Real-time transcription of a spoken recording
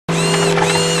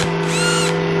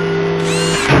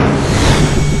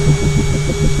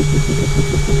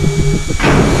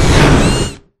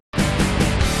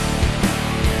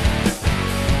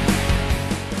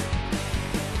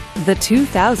The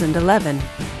 2011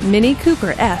 Mini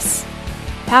Cooper S,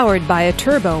 powered by a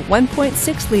turbo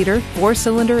 1.6-liter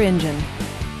four-cylinder engine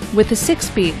with a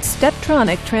 6-speed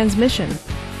Steptronic transmission.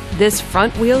 This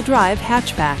front-wheel drive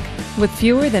hatchback, with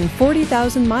fewer than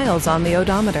 40,000 miles on the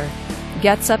odometer,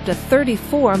 gets up to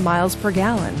 34 miles per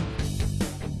gallon.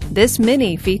 This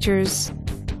Mini features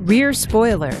rear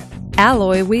spoiler,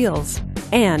 alloy wheels,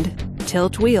 and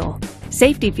tilt wheel.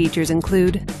 Safety features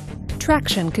include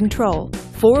traction control,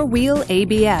 4-wheel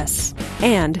ABS,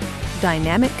 and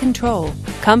dynamic control.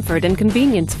 Comfort and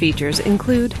convenience features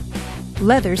include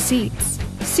leather seats,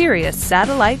 Sirius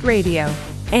satellite radio,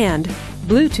 and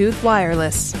Bluetooth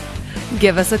wireless.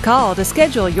 Give us a call to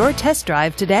schedule your test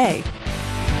drive today.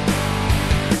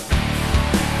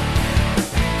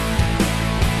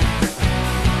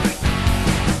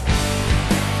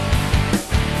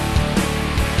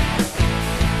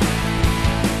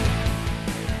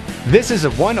 This is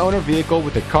a one-owner vehicle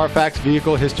with a Carfax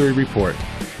Vehicle History Report.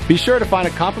 Be sure to find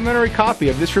a complimentary copy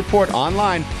of this report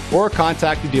online or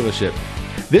contact the dealership.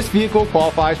 This vehicle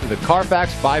qualifies for the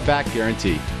Carfax buyback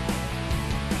guarantee.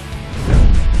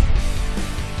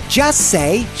 Just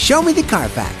say, "Show me the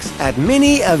Carfax" at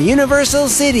Mini of Universal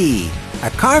City, a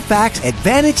Carfax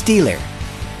Advantage dealer.